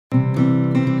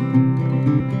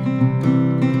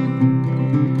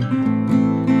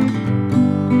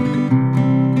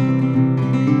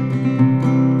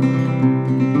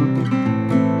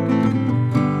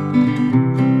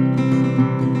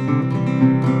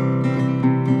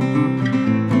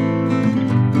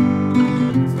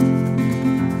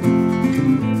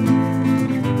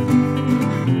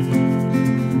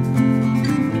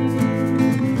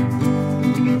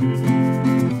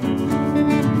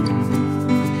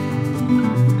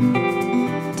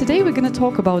today we're going to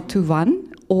talk about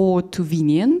Tuvan or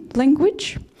Tuvinian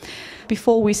language.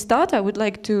 Before we start, I would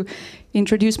like to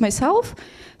introduce myself.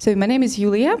 So my name is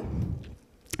Yulia,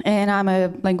 and I'm a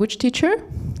language teacher.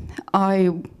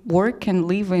 I work and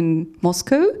live in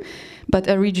Moscow, but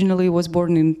originally was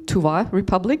born in Tuva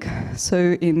Republic,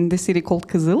 so in the city called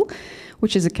Kyzyl,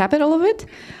 which is the capital of it.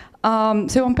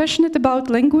 So I'm passionate about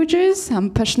languages,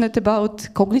 I'm passionate about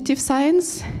cognitive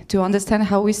science, to understand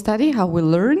how we study, how we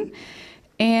learn.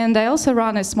 And I also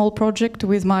run a small project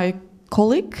with my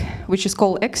colleague, which is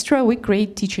called Extra. We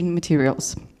create teaching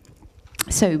materials.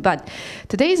 So, but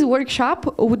today's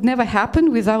workshop would never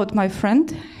happen without my friend.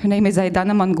 Her name is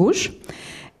Aidana Mangush.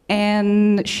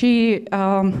 And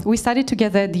we studied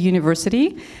together at the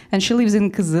university, and she lives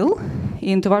in Kyzyl,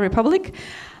 in Tuva Republic.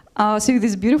 So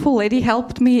this beautiful lady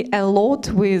helped me a lot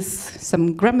with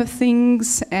some grammar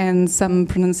things and some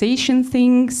pronunciation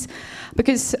things,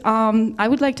 because I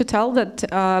would like to tell that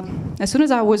as soon as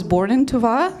I was born in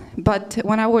Tuva, but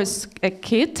when I was a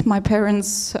kid, my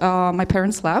parents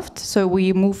left, so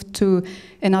we moved to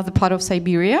another part of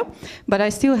Siberia. But I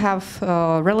still have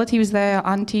relatives there,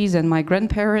 aunties, and my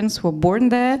grandparents were born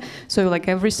there. So like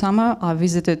every summer, I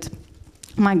visited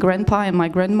my grandpa and my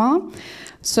grandma.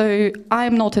 So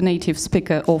I'm not a native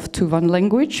speaker of Tuvan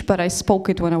language, but I spoke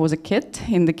it when I was a kid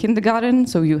in the kindergarten,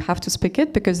 so you have to speak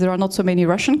it because there are not so many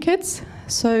Russian kids.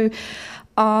 So,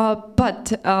 for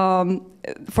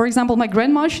example, my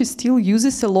grandma, she still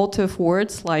uses a lot of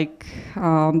words like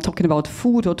talking about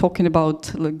food or talking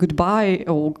about like, goodbye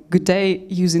or good day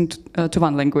using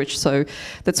Tuvan language. So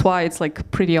that's why it's like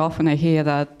pretty often I hear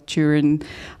that during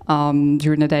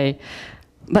the day.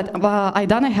 But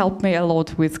Aidana helped me a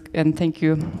lot with, and thank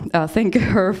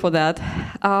her for that.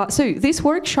 So this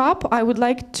workshop, I would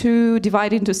like to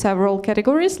divide into several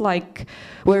categories, like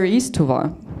where is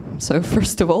Tuva? So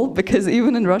first of all, because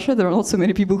even in Russia, there are not so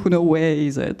many people who know where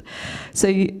is it. So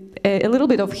a little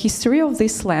bit of history of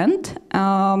this land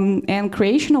and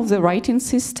creation of the writing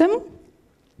system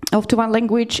of Tuvan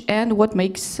language and what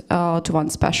makes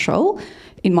Tuvan special,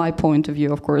 in my point of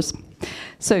view, of course.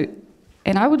 So.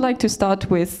 And I would like to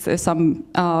start with some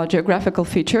geographical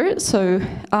features. So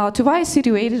Tuva is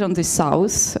situated on the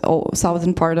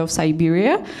southern part of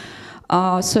Siberia.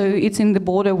 So it's in the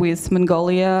border with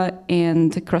Mongolia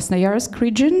and the Krasnoyarsk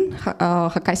region,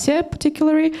 Khakassia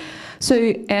particularly.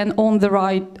 So, and on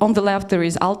the left there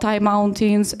is Altai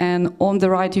Mountains, and on the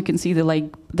right you can see the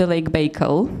Lake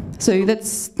Baikal. So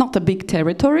that's not a big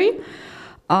territory,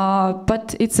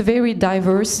 but it's a very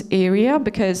diverse area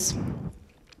because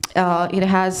it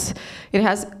has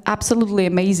absolutely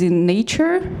amazing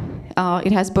nature.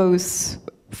 It has both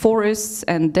forests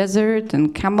and desert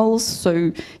and camels,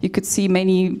 so you could see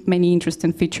many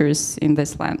interesting features in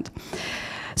this land.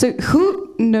 So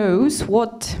who knows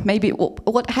what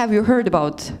have you heard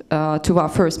about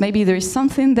Tuva first? Maybe there is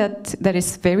something that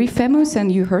is very famous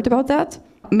and you heard about that.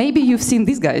 Maybe you've seen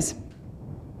these guys.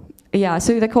 Yeah,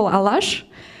 so they're called Alash.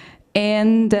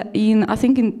 And I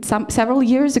think several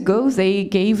years ago, they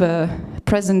gave a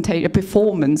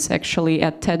performance actually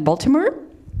at TED Baltimore.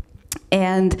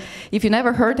 And if you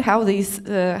never heard how they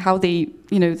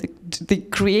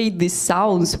create these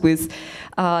sounds with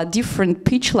different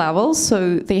pitch levels,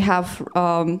 so they have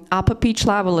upper pitch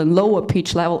level and lower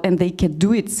pitch level, and they can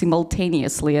do it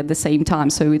simultaneously at the same time.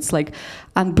 So it's like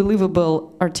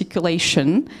unbelievable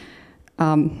articulation.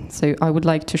 So I would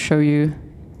like to show you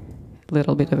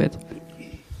little bit of it.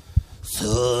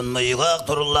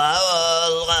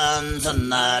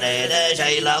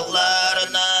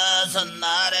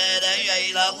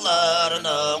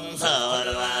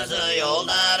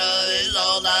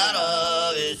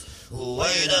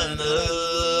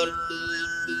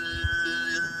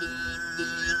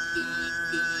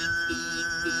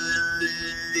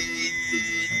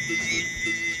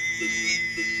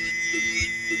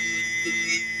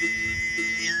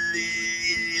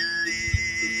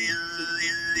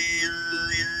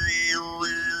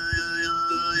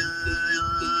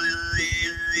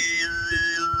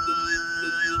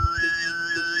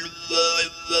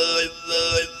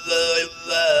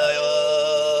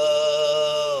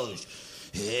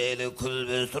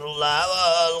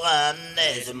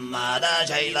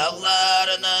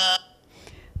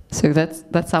 So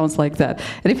that sounds like that.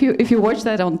 And if you watch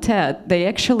that on TED, they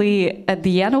actually at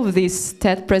the end of this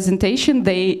TED presentation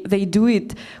they do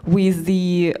it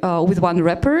with one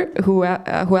rapper who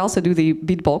also do the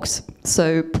beatbox.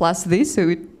 So plus this, so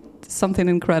it's something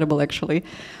incredible actually.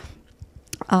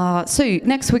 So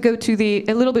next we go to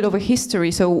a little bit of a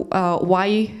history. So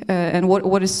why and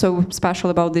what is so special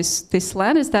about this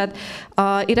land is that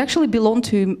it actually belonged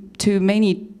to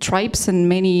many tribes and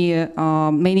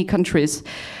many countries.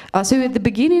 So at the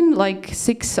beginning, like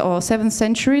 6th or 7th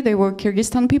century, they were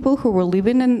Kyrgyzstan people who were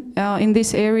living in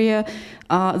this area.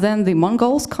 Then the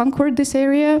Mongols conquered this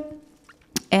area.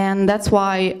 And that's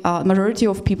why majority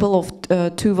of people of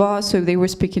Tuva, so they were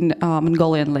speaking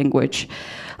Mongolian language.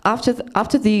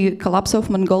 After the collapse of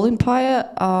Mongolian Empire,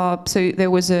 so there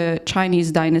was a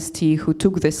Chinese dynasty who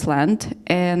took this land,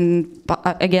 and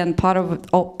again, part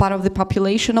of the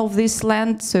population of this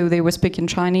land, so they were speaking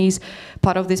Chinese.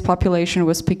 Part of this population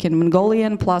was speaking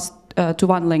Mongolian plus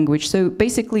Tuvan language. So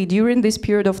basically, during this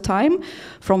period of time,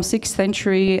 from 6th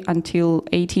century until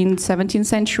 18th, 17th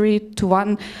century,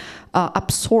 Tuvan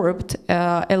absorbed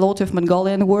a lot of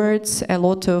Mongolian words, not a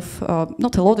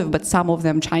lot of, but some of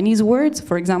them Chinese words.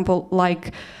 For example,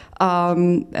 like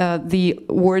the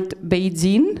word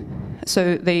Beijing.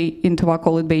 So they in Tuva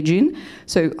call it Beijing.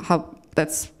 So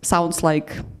that sounds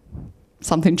like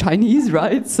something Chinese,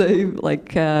 right? So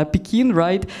like Pekin,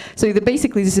 right? So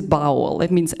basically this is a vowel.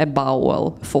 It means a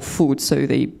vowel for food. So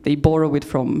they borrow it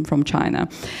from China.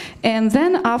 And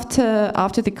then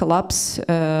after the collapse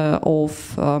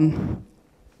of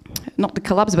not the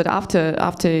collapse, but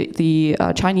after the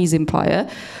Chinese Empire,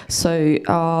 so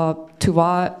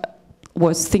Tuva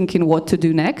was thinking what to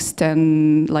do next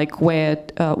and like where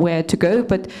to go.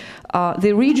 But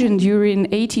the region during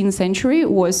 18th century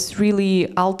was really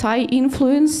Altai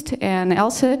influenced, and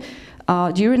also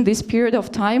during this period of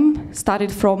time,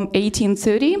 started from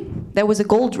 1830, there was a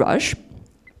gold rush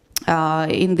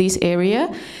in this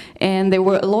area, and there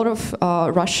were a lot of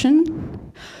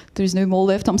Russian. There's no more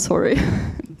left, I'm sorry.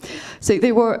 So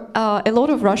there were a lot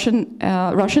of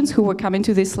Russians who were coming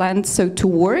to this land to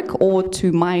work or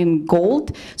to mine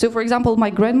gold. So for example, my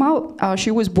grandma,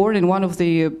 she was born in one of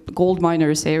the gold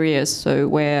miners areas,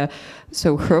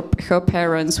 so her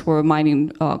parents were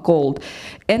mining gold.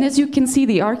 And as you can see,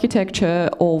 the architecture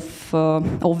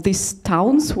of these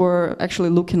towns were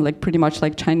actually looking like pretty much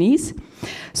like Chinese.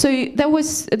 So that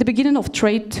was at the beginning of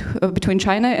trade between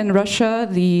China and Russia,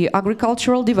 the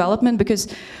agricultural development, because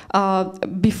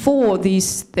before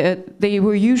these, they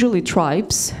were usually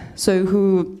tribes, so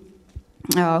who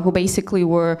basically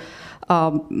were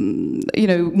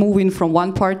moving from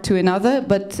one part to another.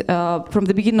 But from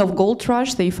the beginning of gold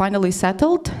rush, they finally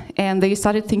settled, and they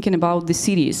started thinking about the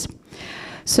cities.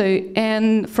 So,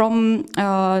 and from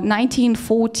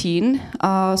 1914,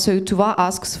 so Tuva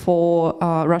asks for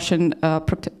Russian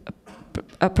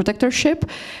protectorship,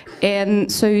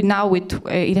 and so now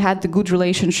it had the good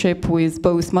relationship with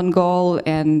both Mongol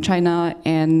and China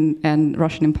and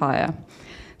Russian Empire.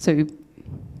 So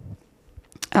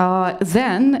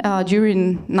then,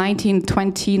 during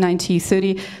 1920,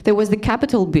 1930, there was the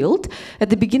capital built. At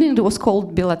the beginning, it was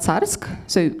called Belatsarsk,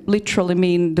 so literally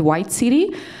mean the White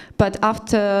City. But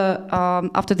after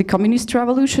the Communist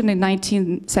Revolution in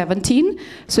 1917,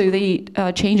 so they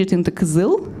changed it into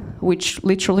Kizil, which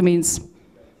literally means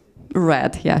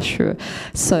red. Yeah, sure.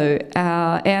 So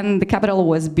and the capital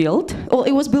was built. Well,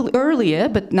 it was built earlier,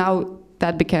 but now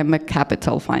that became a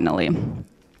capital finally.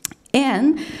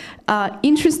 And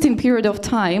interesting period of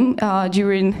time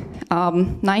during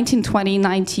 1920,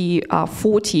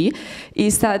 1940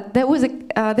 is that there was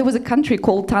a country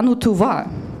called Tanu Tuva,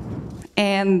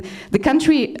 and the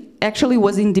country actually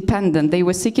was independent. They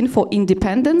were seeking for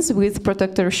independence with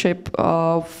protectorship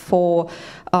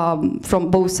from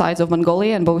both sides of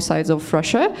Mongolia and both sides of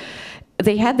Russia.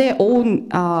 They had their own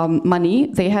money,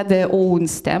 they had their own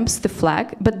stamps, the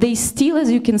flag, but they still, as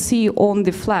you can see on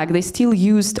the flag, they still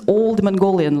used old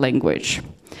Mongolian language.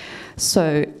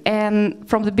 So, and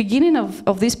from the beginning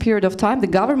of this period of time, the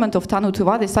government of Tanu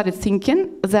Tuva, they started thinking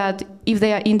that if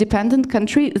they are independent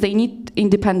country, they need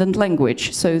independent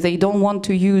language. So they don't want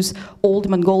to use old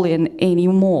Mongolian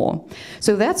anymore.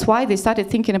 So that's why they started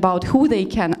thinking about who they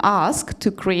can ask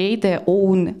to create their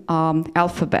own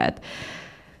alphabet.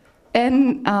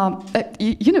 And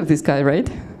you know this guy, right?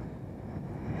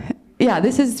 Yeah,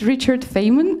 this is Richard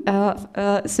Feynman.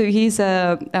 So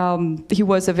he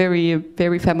was a very,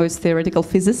 very famous theoretical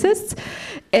physicist,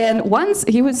 and once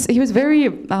he was very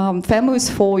famous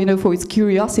for his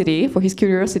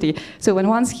curiosity. So when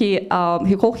once he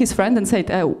called his friend and said,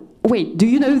 "Wait, do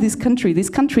you know this country? This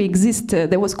country exists.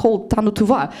 That was called Tanu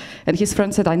Tuva." And his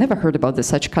friend said, "I never heard about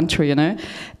such country,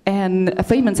 And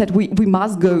Feynman said, "We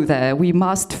must go there. We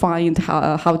must find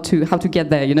how to get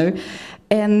there,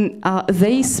 And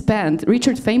they spent,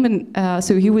 Richard Feynman,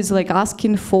 so he was like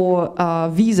asking for a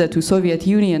visa to Soviet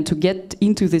Union to get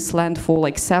into this land for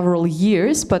like several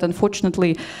years, but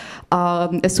unfortunately,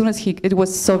 as soon as it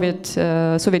was Soviet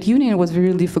Union, it was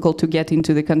very difficult to get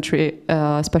into the country,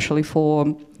 especially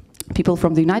for people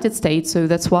from the United States. So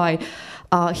that's why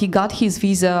he got his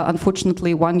visa,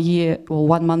 unfortunately,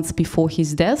 1 month before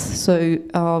his death. So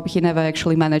he never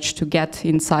actually managed to get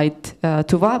inside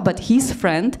Tuva. But his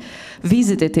friend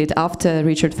visited it after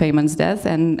Richard Feynman's death,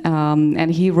 and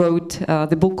he wrote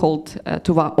the book called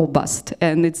Tuva or Bust,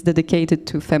 and it's dedicated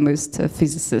to famous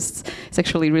physicists. It's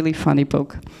actually a really funny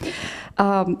book.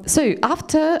 So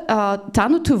after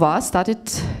Tanu Tuva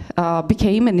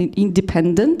became an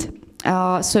independent.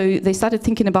 So they started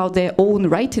thinking about their own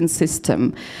writing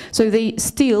system. So the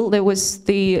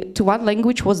Tuvan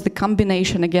language was the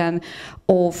combination again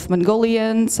of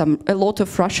Mongolian, a lot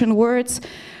of Russian words.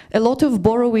 A lot of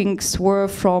borrowings were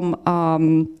from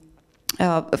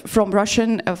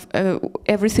Russian,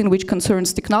 everything which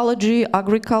concerns technology,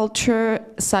 agriculture,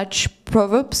 such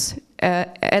adverbs,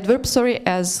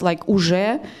 as like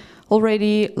уже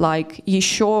already, like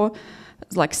еще,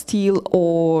 like still,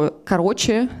 or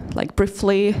короче, like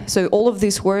briefly. So all of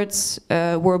these words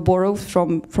were borrowed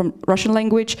from Russian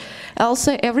language.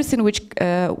 Also, everything which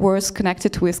was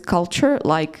connected with culture,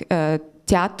 like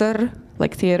theater,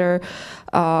 like theater,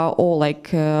 or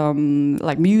like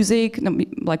music,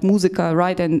 like muzika,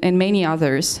 right, and many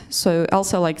others. So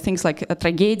also like things like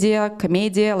tragedia,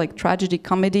 комедия, like tragedy,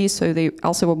 comedy. So they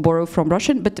also were borrowed from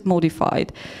Russian, but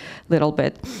modified a little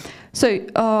bit. So,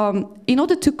 in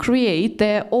order to create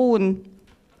their own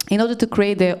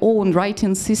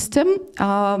writing system,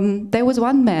 there was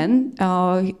one man.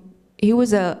 He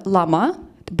was a lama,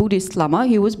 Buddhist lama.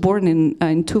 He was born in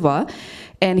Tuva,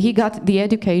 and he got the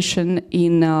education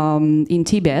in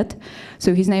Tibet.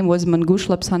 So his name was Mangush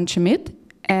Lapsan Chimit,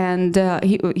 and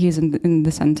he's in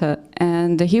the center.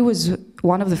 And he was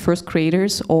one of the first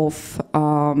creators of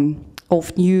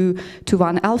new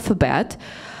Tuvan alphabet.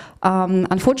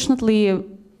 Unfortunately,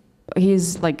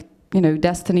 his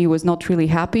destiny was not really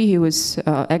happy. He was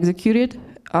executed,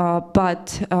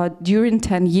 but during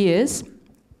 10 years,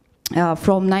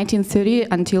 from 1930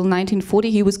 until 1940,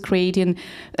 he was creating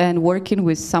and working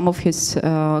with some of his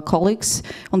colleagues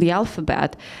on the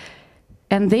alphabet,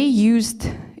 and they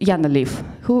used Yanalif.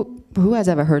 Who has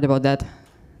ever heard about that?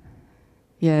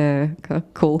 Yeah,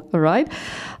 cool. All right.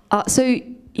 So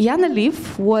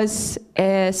Yanalif was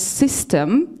a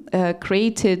system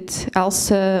created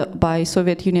also by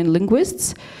Soviet Union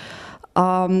linguists.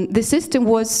 The system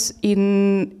was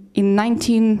in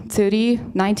 1930,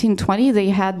 1920, they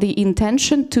had the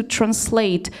intention to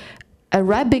translate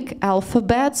Arabic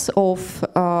alphabets of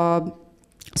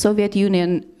Soviet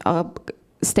Union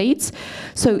states,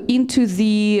 so into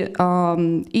the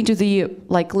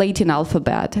like Latin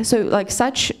alphabet. So like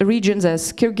such regions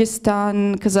as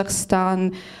Kyrgyzstan,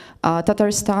 Kazakhstan,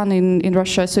 Tatarstan in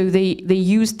Russia. So they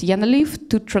used Yanalif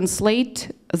to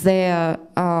translate their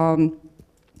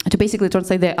to basically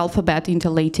translate their alphabet into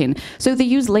Latin. So they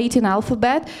used Latin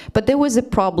alphabet, but there was a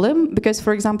problem because,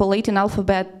 for example, Latin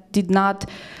alphabet did not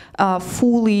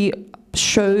fully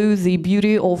show the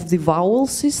beauty of the vowel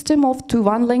system of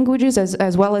Tuvan languages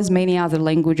as well as many other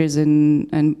languages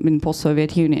in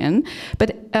post-Soviet Union.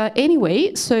 But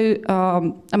anyway, so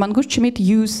Mangush Chimit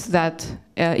used that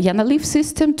Yanalif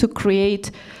system to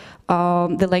create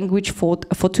the language for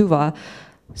Tuva.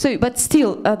 So, but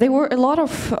still, there were a lot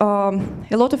of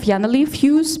Yanalif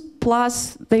use.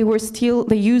 Plus, they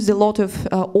used a lot of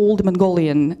old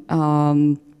Mongolian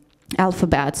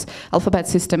alphabet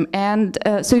system. And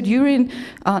so during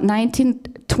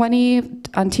 1920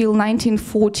 until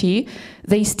 1940,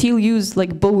 they still use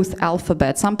like both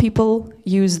alphabets. Some people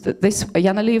use this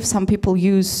Yanalif, some people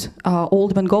use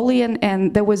Old Mongolian,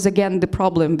 and there was again the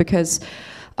problem because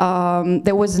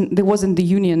there wasn't the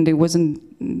union. They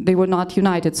were not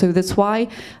united. So that's why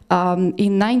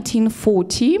in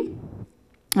 1940.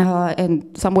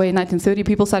 And somewhere in 1930,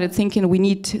 people started thinking we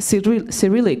need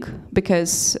Cyrillic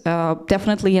because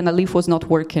definitely Yanalif was not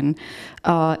working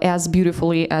as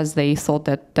beautifully as they thought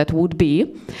that would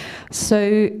be.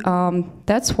 So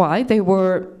that's why there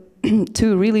were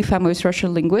two really famous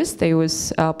Russian linguists. There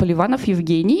was Polivanov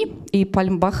Evgeny and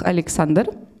Palmbach Alexander.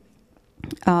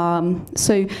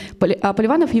 So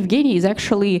Polivanov Evgeny is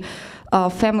actually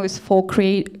famous for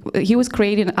he was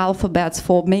creating alphabets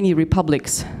for many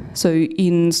republics. So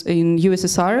in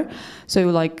USSR, so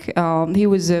like he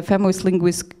was a famous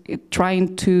linguist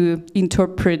trying to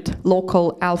interpret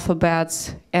local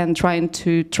alphabets and trying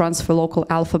to transfer local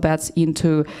alphabets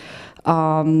into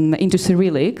into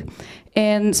Cyrillic.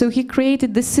 And so he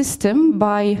created this system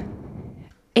by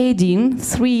adding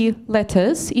 3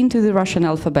 letters into the Russian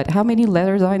alphabet. How many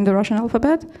letters are in the Russian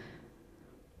alphabet?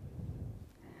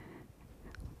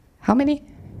 How many?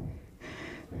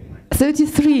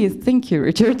 33, thank you,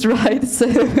 Richard, right? So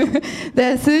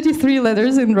there are 33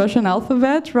 letters in Russian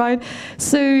alphabet, right?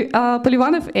 So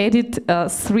Polyvanov added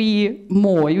 3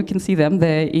 more. You can see them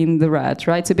there in the red,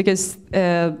 right? So because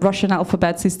Russian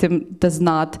alphabet system does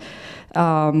not,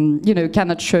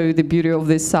 cannot show the beauty of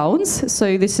these sounds.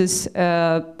 So this is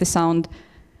the sound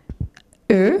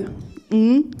Ö,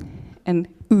 N, and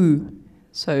U.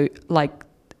 So like,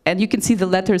 and you can see the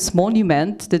letters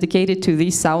monument dedicated to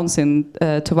these sounds in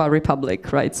Tuva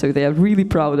Republic, right? So they are really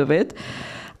proud of it.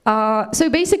 So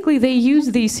basically they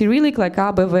use the Cyrillic like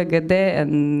A, B, V, G, D,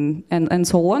 and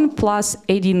so on, plus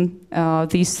adding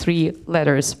these 3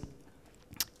 letters.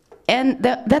 And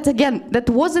that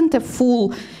wasn't a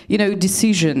full,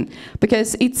 decision,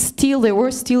 because there were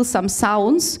still some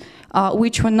sounds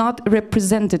which were not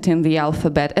represented in the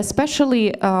alphabet,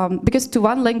 especially because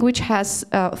Tuvan language has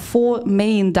 4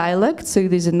 main dialects. So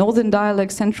there's a northern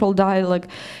dialect, central dialect,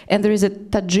 and there is a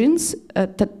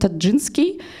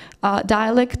Tajinsky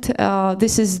dialect.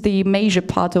 This is the major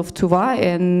part of Tuva,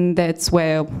 and that's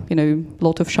where a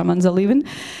lot of shamans are living.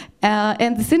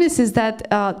 And the thing is that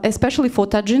especially for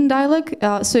Tajin dialect,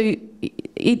 so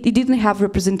it didn't have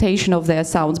representation of their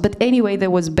sounds. But anyway, there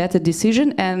was better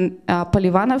decision, and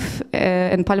Polyvanov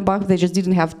and Polyvanov, they just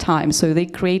didn't have time, so they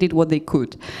created what they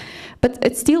could. But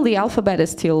it's still, the alphabet is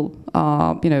still,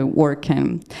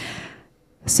 working.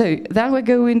 So then we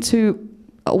go into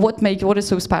what is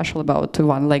so special about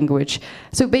Tuvan language.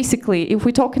 So basically, if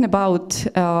we're talking about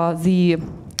the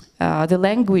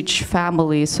language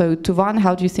family, so Tuvan,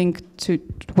 how do you think,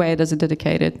 where does it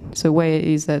dedicate? So where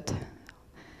is that?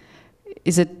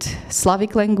 Is it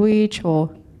Slavic language or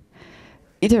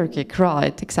Turkic?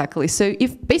 Right, exactly. So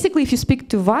if you speak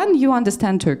Tuvan, you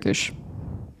understand Turkish.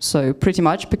 So pretty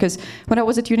much, because when I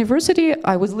was at university,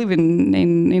 I was living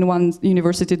in one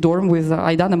university dorm with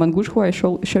Aidana Mangush, who I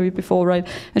showed you before, right?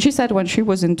 And she said when she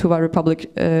was in Tuva Republic,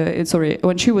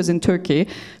 when she was in Turkey,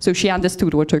 so she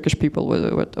understood what Turkish people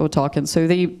were talking. So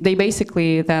they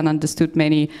basically then understood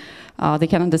they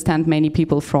can understand many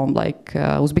people from like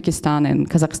Uzbekistan and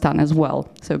Kazakhstan as well.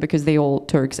 So because they all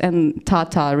Turks, and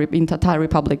in Tatar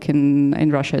Republic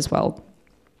in Russia as well.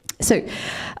 So.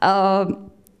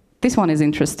 This one is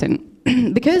interesting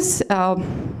because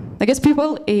I guess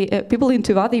people in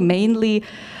Tuva, they mainly,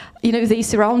 they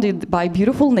surrounded by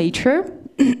beautiful nature.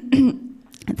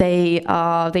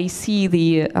 They see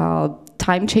the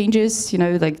time changes,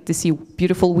 like they see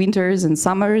beautiful winters and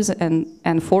summers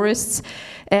and forests,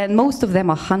 and most of them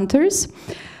are hunters.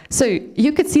 So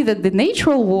you could see that the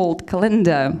natural world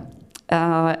calendar,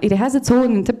 it has its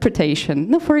own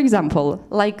interpretation. Now, for example,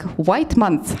 like white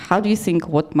month, how do you think,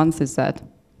 what month is that?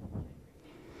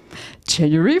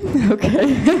 January,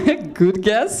 okay, good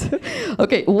guess.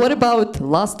 Okay, what about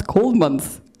last cold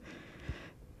month?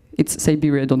 It's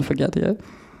Siberia, don't forget, yeah?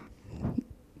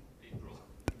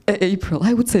 April,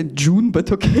 I would say June, but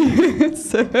okay.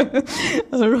 So,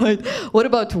 all right, what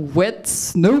about wet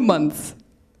snow month?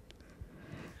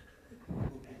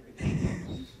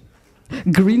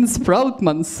 Green sprout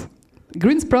months.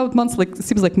 Green sprout months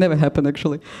seems like never happen,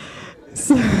 actually.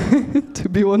 So, to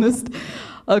be honest.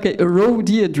 Okay, roe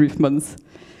deer drift month.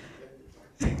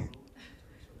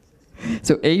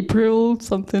 So April,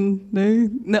 something,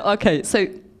 no, okay, so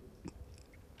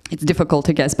it's difficult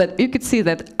to guess, but you could see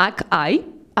that I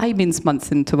means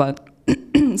month in Tuva.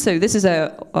 So this is a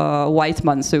white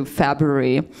month, so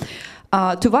February.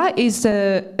 Tuva is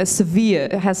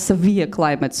has severe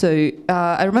climate. So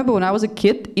I remember when I was a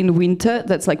kid in winter,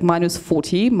 that's like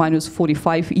 -40,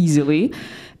 -45 easily.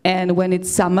 And when it's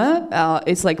summer,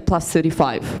 it's like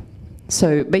 +35.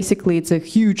 So basically, it's a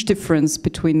huge difference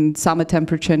between summer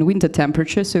temperature and winter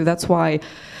temperature. So that's why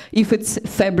if it's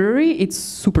February, it's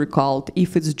super cold.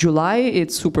 If it's July,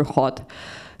 it's super hot.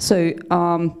 So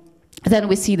then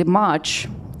we see the March,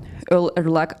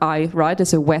 right,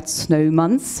 as a wet snow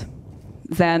month.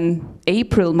 Then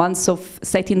April, months of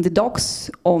setting the dogs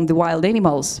on the wild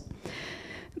animals.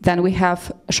 Then we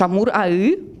have Shamur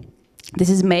Ai. This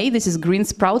is May, this is green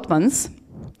sprout month.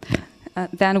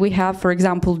 Then we have, for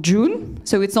example, June,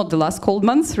 so it's not the last cold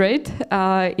month, right?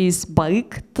 Is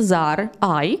Baik Tazar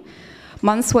Ai,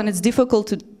 months when it's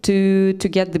difficult to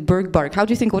get the berg bark. How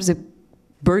do you think, what is a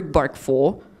berg bark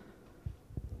for?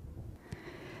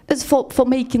 It's for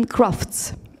making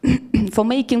crafts. For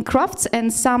making crafts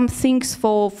and some things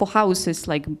for houses,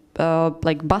 like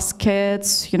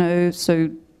baskets, so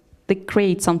they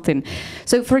create something.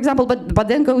 So, for example, but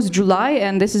then goes July,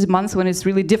 and this is a month when it's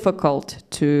really difficult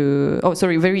to,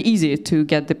 very easy to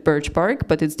get the birch bark,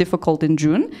 but it's difficult in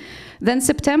June. Then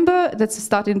September, that's the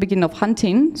start and beginning of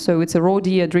hunting, so it's a roe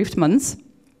deer drift month.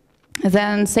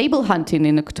 Then sable hunting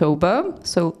in October,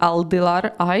 so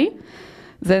Aldilar Ay.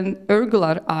 Then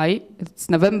Ergular Ay, it's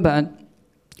November.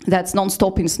 That's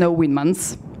non-stop in snowy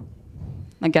months.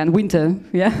 Again, winter,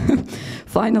 yeah,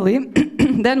 finally.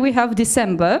 Then we have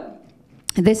December.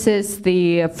 This is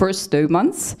the first snow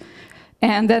month.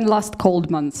 And then last cold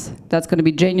month, that's going to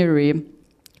be January.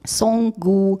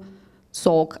 Songu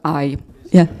Sok Ay.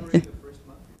 Yeah.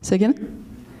 Say again?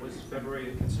 Was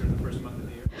February considered the first month of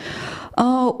the year?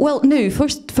 Well, no,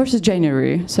 first is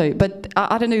January. So, but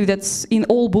I don't know. That's in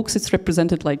all books. It's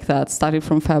represented like that, starting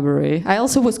from February. I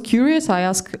also was curious. I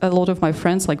asked a lot of my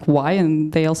friends like why,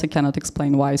 and they also cannot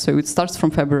explain why. So it starts from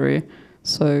February.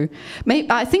 So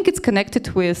I think it's connected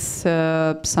with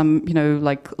some,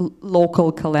 like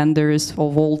local calendars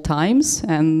of all times,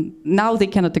 and now they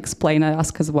cannot explain. I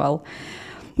ask as well.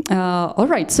 All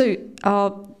right. So.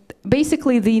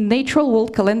 Basically, the natural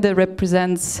world calendar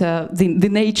represents the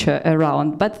nature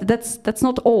around, but that's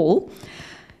not all.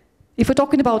 If we're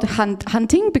talking about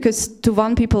hunting, because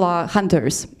Tuvan people are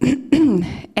hunters,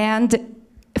 and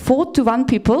for Tuvan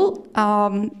people,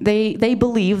 they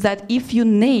believe that if you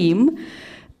name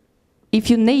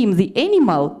the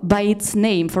animal by its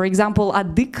name, for example,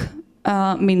 adik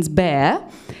means bear,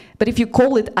 but if you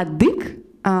call it adik,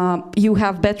 you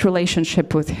have bad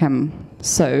relationship with him.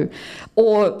 So,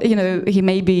 or, he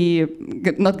may be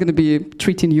not going to be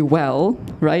treating you well,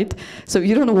 right? So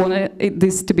you don't want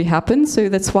this to be happen. So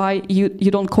that's why you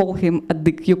don't call him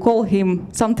adik. You call him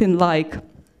something like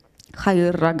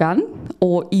Hayragan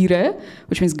or Ire,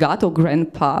 which means God or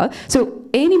grandpa. So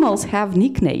animals have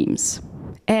nicknames.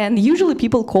 And usually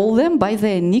people call them by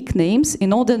their nicknames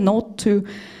in order not to,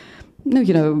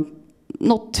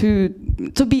 not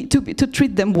to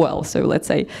treat them well, so let's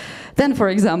say. Then, for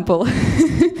example,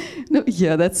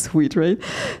 yeah, that's sweet, right?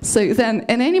 So then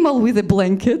an animal with a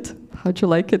blanket, how'd you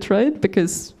like it, right?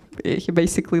 Because he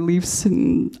basically lives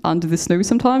under the snow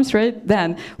sometimes, right?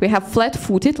 Then we have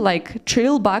flat-footed, like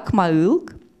Chilbak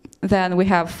Mailk. Then we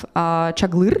have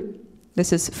Chaglir.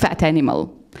 This is fat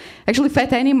animal. Actually,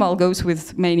 fat animal goes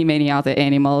with many, many other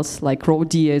animals, like roe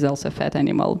deer is also a fat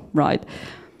animal, right?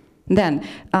 Then,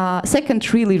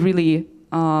 second really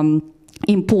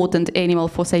important animal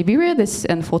for Siberia,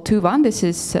 and for Tuvan, this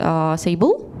is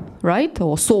sable, right,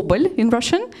 or sobol in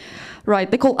Russian,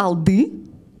 right? They call Aldi.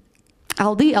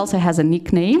 Aldi also has a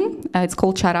nickname. It's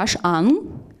called Charash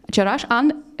An. Charash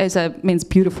An means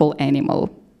beautiful animal.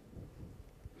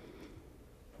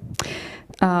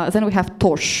 Then we have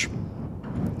Tosh.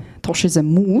 Tosh is a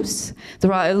moose.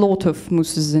 There are a lot of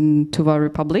mooses in Tuva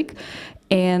Republic.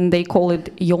 And they call it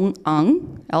Yong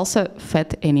Ang, also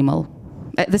fat animal.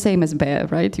 The same as bear,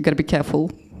 right? You gotta be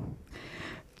careful.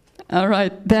 All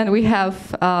right, then we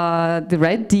have the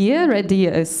red deer. Red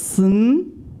deer is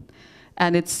Sun,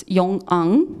 and it's Yong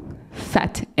Ang,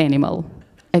 fat animal.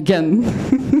 Again.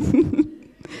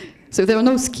 So there are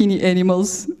no skinny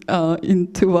animals in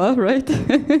Tuva, right?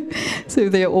 So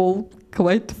they're all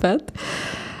quite fat.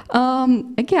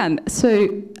 Again,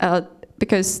 so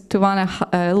because Tuvana,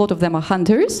 a lot of them are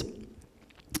hunters,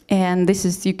 and this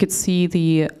is, you could see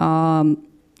the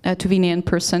Tuvinian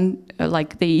person,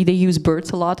 like they use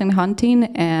birds a lot in hunting,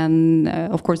 and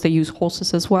of course they use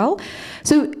horses as well.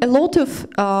 So a lot of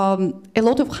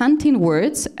hunting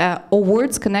words or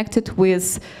words connected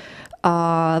with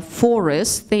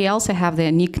forests, they also have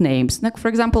their nicknames. Like, for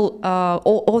example,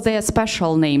 or their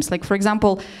special names. Like, for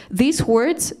example, these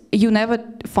words you never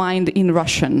find in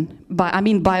Russian,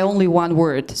 by only one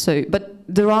word. So, but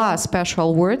there are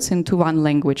special words in Tuvan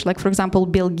language. Like, for example,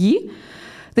 belgi.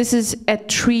 This is a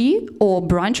tree or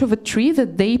branch of a tree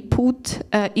that they put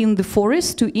in the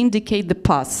forest to indicate the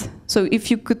path. So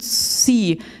if you could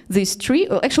see this tree,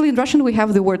 actually in Russian we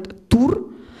have the word tur.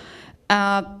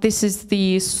 This is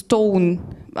the stone,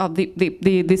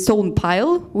 the stone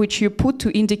pile, which you put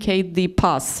to indicate the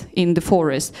path in the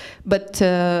forest. But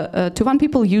Tuvan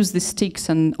people use the sticks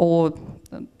or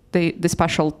the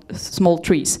special small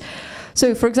trees.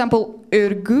 So, for example,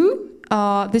 örgü,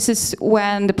 this is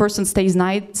when the person stays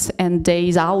nights and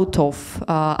days out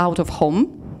of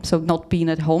home, so not being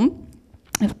at home,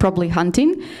 probably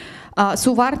hunting.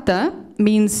 Suvarta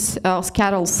means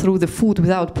scattles through the food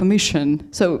without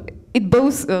permission. So it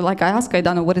both, like I asked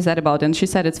Aidana, what is that about? And she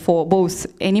said it's for both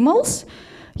animals,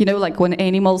 you know, like when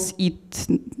animals eat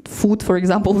food, for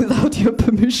example, without your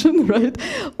permission, right?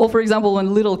 Or, for example,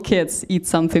 when little kids eat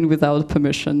something without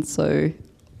permission. So,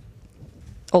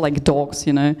 or like dogs,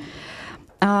 you know.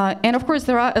 And of course,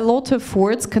 there are a lot of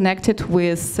words connected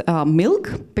with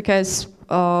milk, because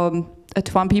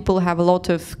Tuvan people have a lot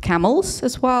of camels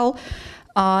as well,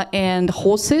 and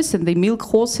horses, and they milk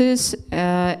horses,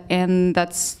 and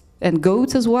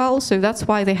goats as well. So that's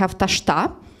why they have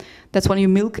tashta. That's when you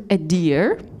milk a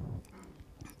deer.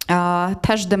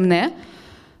 Tashdemne,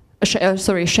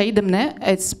 shaydemne,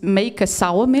 it's make a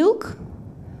sour milk.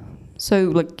 So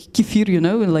like kefir, you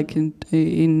know, like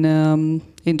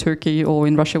in Turkey or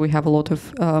in Russia, we have a lot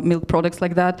of milk products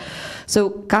like that. So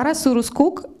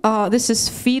karasuruskuk, this is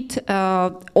feed,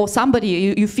 or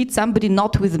somebody, you feed somebody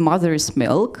not with mother's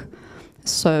milk.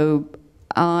 So,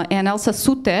 and also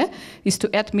sute is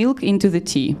to add milk into the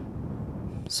tea.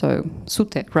 So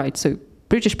sute, right? So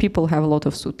British people have a lot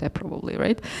of sute probably,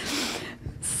 right?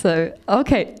 So,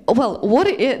 okay, well,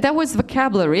 that was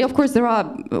vocabulary. Of course, there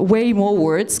are way more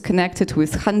words connected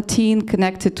with hunting,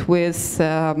 connected with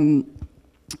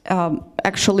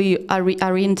actually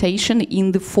orientation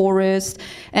in the forest.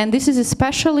 And this is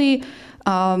especially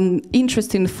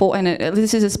interesting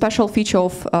this is a special feature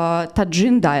of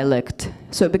Tajin dialect.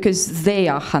 So, because they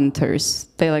are hunters,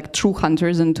 they're like true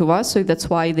hunters in Tuva, so that's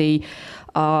why they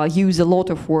use a lot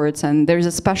of words, and there's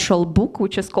a special book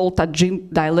which is called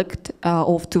Tajin dialect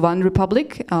of Tuva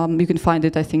Republic. You can find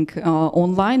it, I think,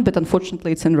 online, but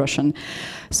unfortunately it's in Russian.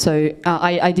 So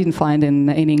I didn't find in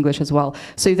English as well.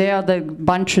 So they are the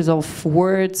bunches of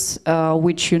words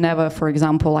which you never, for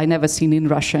example, I never seen in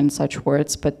Russian such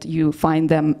words, but you find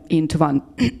them in Tuvan.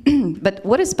 But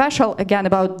what is special again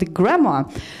about the grammar?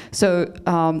 So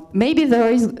maybe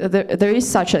there is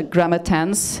such a grammar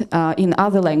tense in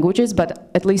other languages, but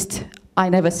at least I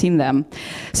never seen them.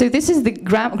 So this is the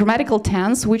grammatical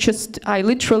tense, which is I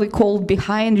literally called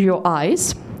behind your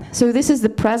eyes. So this is the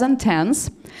present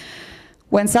tense.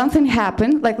 When something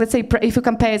happened, like let's say if you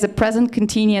compare the present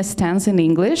continuous tense in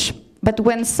English, but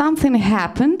when something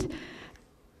happened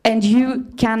and you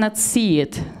cannot see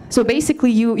it. So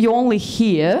basically you only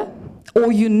hear,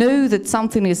 or you know that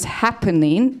something is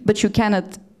happening, but you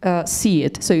cannot see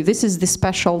it. So this is the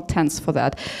special tense for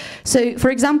that. So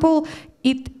for example,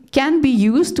 it can be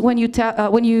used when you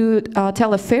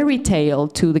tell a fairy tale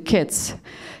to the kids.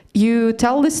 You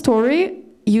tell the story,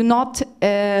 you're not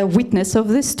a witness of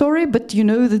this story, but you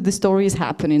know that the story is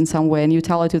happening somewhere, and you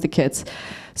tell it to the kids.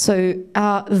 So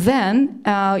then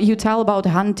you tell about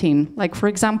hunting. Like for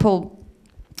example,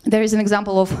 there is an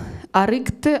example of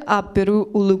Arikte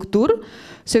aperu uluktur.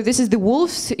 So this is the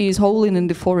wolves is howling in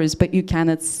the forest, but you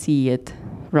cannot see it,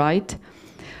 right?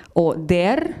 Or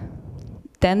der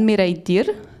ten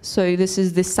miraitir. So this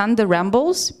is the thunder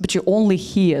rambles, but you only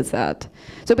hear that.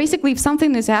 So basically, if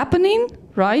something is happening,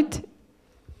 right,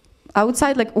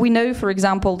 outside, like we know, for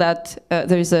example, that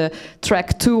there's a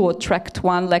track 2 or track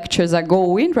 1 lectures are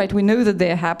going, right? We know that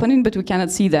they're happening, but we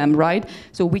cannot see them, right?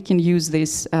 So we can use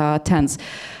this tense.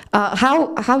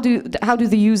 How do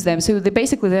they use them? So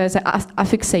basically there's an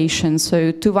affixation.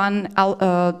 So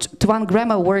Tuvan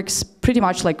grammar works pretty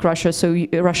much like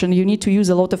Russian. You need to use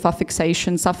a lot of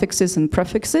affixation, suffixes and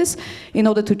prefixes in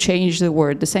order to change the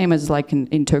word, the same as like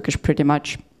in Turkish pretty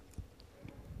much.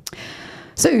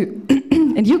 So,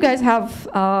 and you guys have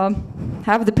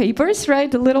the papers,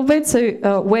 right, a little bit,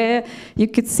 so where you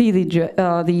could see the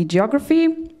geography,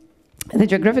 the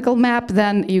geographical map,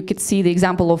 then you could see the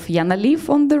example of Yanalif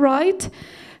on the right,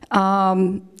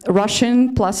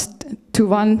 Russian plus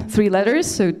Tuvan 3 letters,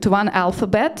 so Tuvan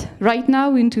alphabet right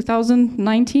now in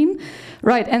 2019,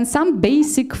 right, and some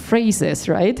basic phrases,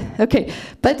 right, okay,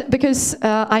 but because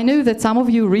I know that some of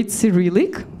you read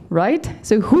Cyrillic, right,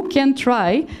 so who can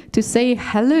try to say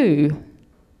hello?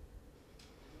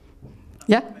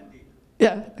 Yeah?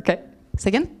 Yeah, okay, say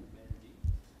again?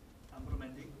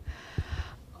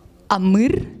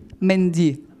 Amir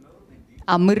Mendi.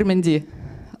 Amir Mendi.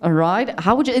 All right.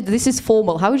 How would you, this is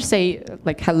formal. How would you say,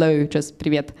 like, hello, just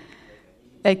привет?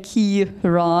 Aki,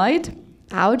 right?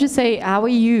 How would you say, how are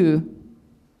you?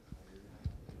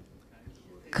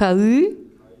 Kau?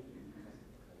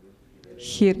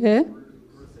 Hire?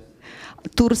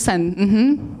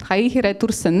 Tursen. Hai hire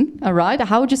Tursen. All right.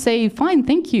 How would you say, fine,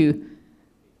 thank you?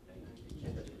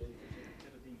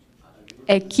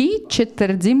 Eki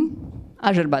четвердим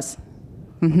Azerbas.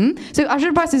 So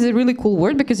Azerbas is a really cool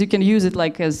word because you can use it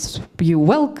like as you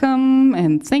welcome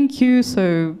and thank you,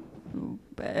 so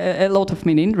a lot of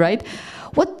meaning, right?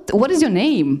 What is your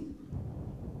name?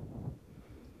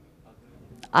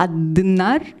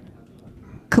 Adnar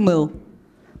Kmil.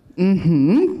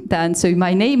 Then so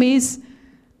my name is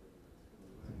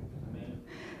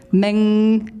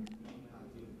Men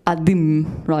Adim,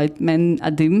 right? Men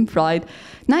Adim, right?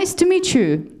 Nice to meet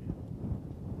you.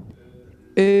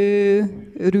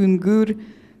 rungur,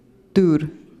 dur.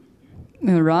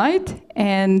 All right,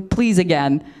 and please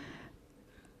again.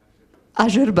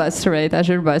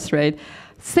 Ajurbas, right.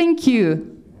 Thank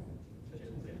you.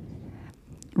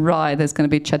 Right, that's going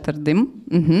to be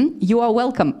chatterdim. You are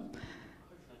welcome.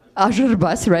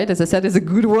 Ajurbas, right, as I said, is a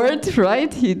good word,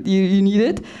 right? You need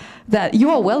it. That you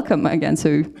are welcome again,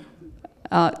 so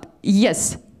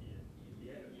yes.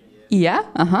 Yeah,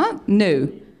 no.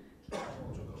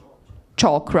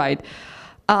 Chalk, right.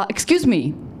 Excuse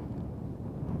me.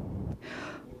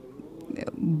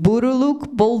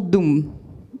 Buruluk boldum.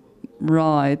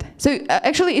 Right. So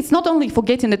actually, it's not only for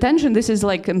getting attention, this is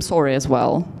like, I'm sorry as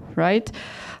well, right?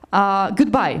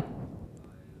 Goodbye.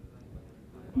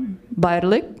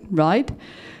 Bairlik, right?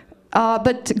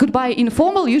 But goodbye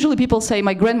informal, usually people say,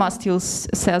 my grandma still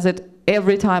says it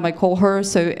every time I call her,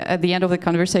 so at the end of the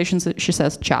conversation, she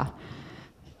says cha.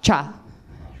 Cha.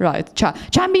 Right, cha.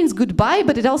 Cha means goodbye,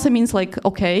 but it also means like,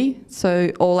 okay, so,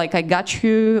 or like I got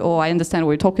you, or I understand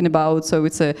what you're talking about, so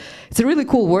it's a really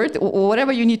cool word, or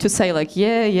whatever you need to say, like,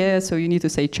 yeah, so you need to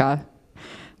say cha,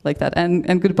 like that,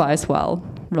 and goodbye as well,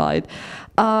 right?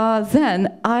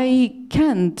 Then I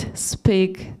can't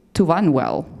speak Tuvan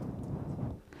well.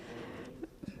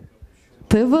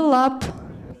 Pivelap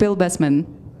Pilbesman.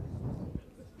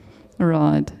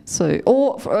 Right. So,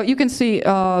 or you can see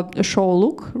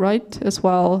Sholuk, right, as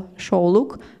well.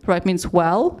 Sholuk, right, means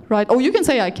well, right. Or you can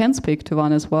say I can speak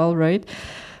Tuvan as well, right.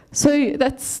 So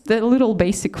that's the little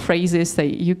basic phrases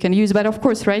that you can use. But of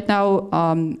course, right now,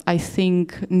 I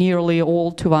think nearly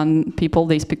all Tuvan people,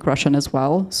 they speak Russian as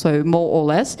well, so more or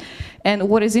less. And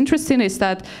what is interesting is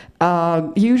that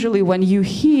usually when you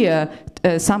hear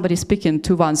somebody speaking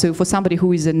Tuvan, so for somebody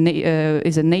who is a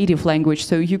native language,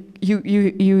 so you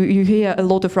hear a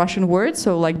lot of Russian words,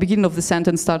 so like beginning of the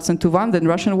sentence starts in Tuvan, then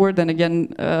Russian word, then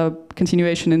again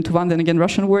continuation in Tuvan, then again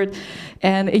Russian word.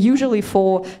 And usually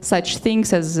for such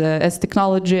things as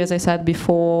technology, as I said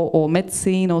before, or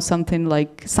medicine, or something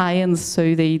like science,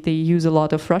 so they use a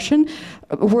lot of Russian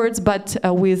words, but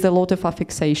with a lot of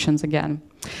affixations again.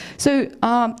 So,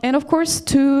 and of course,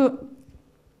 to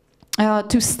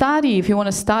study, if you want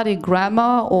to study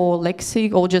grammar or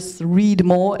lexic, or just read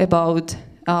more about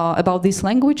this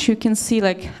language, you can see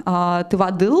like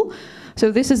Tuvadil.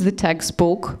 So this is the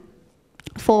textbook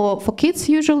for kids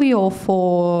usually, or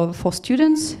for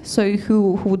students. So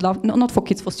who would love, no, not for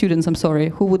kids, for students, I'm sorry,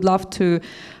 who would love to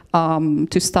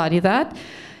study that.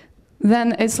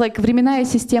 Then it's like временная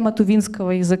система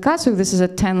тувинского языка, so this is a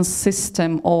tense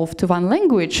system of Tuvan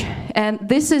language. And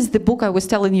this is the book I was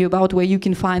telling you about, where you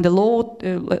can find a lot,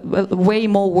 way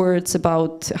more words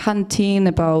about hunting,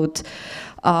 about,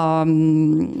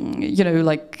 you know,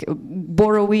 like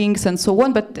borrowings and so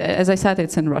on. But as I said,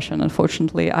 it's in Russian,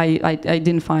 unfortunately. I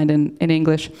didn't find in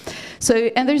English.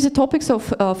 So, and there's a topics of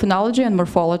phonology and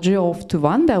morphology of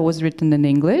Tuvan that was written in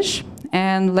English.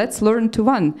 And let's learn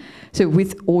Tuvan, so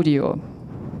with audio,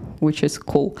 which is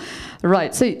cool.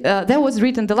 Right, so that was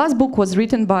written, the last book was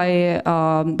written by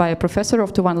a professor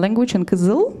of Tuvan language in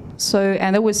Kızıl. So,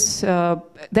 and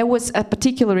that was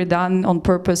particularly done on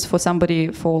purpose for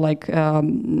somebody, for like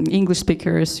English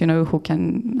speakers, you know, who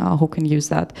can use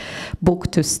that book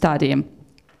to study.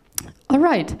 All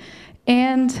right,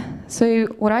 and so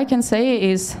what I can say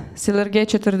is Silerge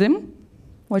Çetırdım,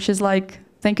 which is like,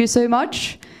 thank you so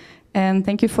much. And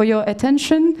thank you for your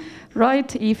attention.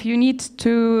 Right, if you need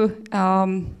to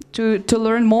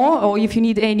learn more, or if you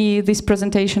need this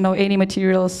presentation or any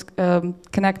materials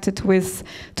connected with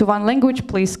Tuvan language,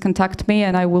 please contact me,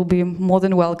 and I will be more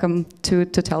than welcome to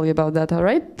tell you about that. All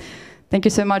right. Thank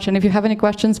you so much. And if you have any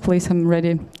questions, please, I'm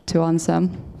ready to answer.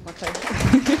 Okay.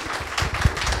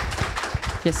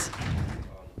 Yes.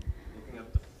 Looking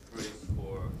at the phrase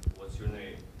for "what's your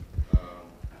name,"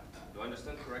 do I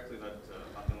understand correctly that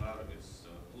Atamar is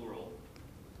plural?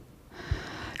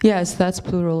 Yes, that's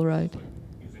plural, right.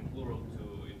 Using plural to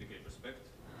indicate respect?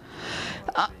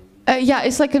 Yeah,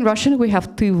 it's like in Russian we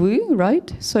have tuvы,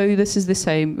 right? So this is the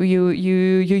same. You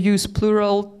use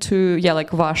plural to, yeah,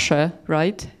 like Vasha,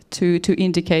 right? To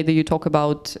indicate that you talk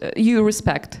about, you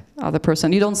respect other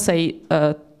person. You don't say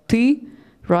ty,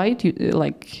 right?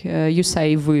 You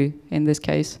say вы in this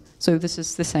case. So this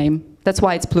is the same. That's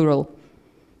why it's plural.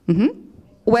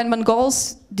 When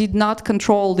Mongols did not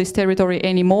control this territory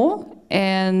anymore,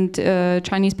 and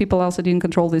Chinese people also didn't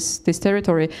control this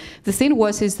territory, the thing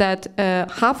is that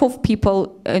half of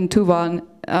people in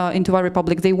Tuva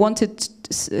Republic, they wanted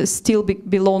to still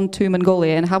belong to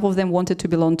Mongolia, and half of them wanted to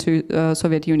belong to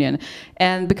Soviet Union.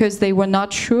 And because they were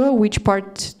not sure which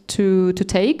part to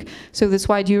take. So that's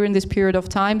why during this period of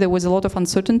time there was a lot of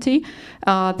uncertainty.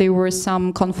 There were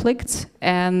some conflicts,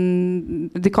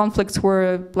 and the conflicts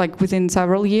were like within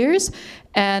several years.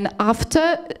 And after,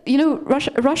 you know,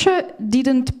 Russia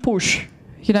didn't push.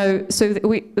 You know, so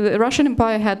the Russian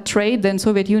Empire had trade, then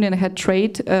Soviet Union had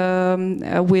trade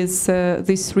with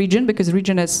this region, because the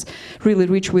region is really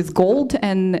rich with gold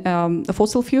and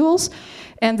fossil fuels.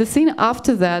 And the thing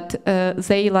after that,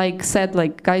 they like said,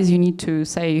 like, guys, you need to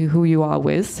say who you are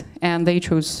with, and they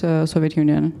chose Soviet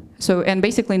Union. So, and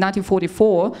basically in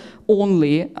 1944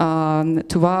 only,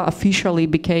 Tuva officially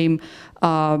became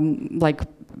like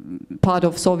part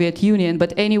of Soviet Union.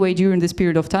 But anyway, during this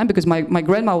period of time, because my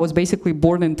grandma was basically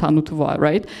born in Tuva,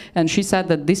 right? And she said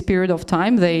that this period of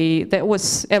time, that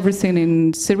was everything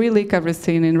in Cyrillic,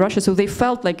 everything in Russia. So they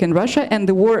felt like in Russia, and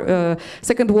the war,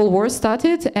 Second World War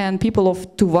started, and people of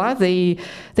Tuva,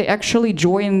 they actually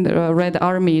joined Red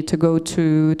Army to go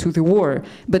to the war.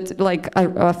 But like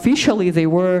officially they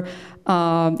were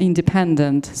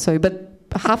independent. So, but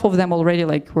half of them already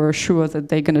like were sure that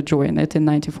they're going to join it in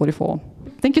 1944.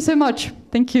 Thank you so much.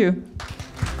 Thank you.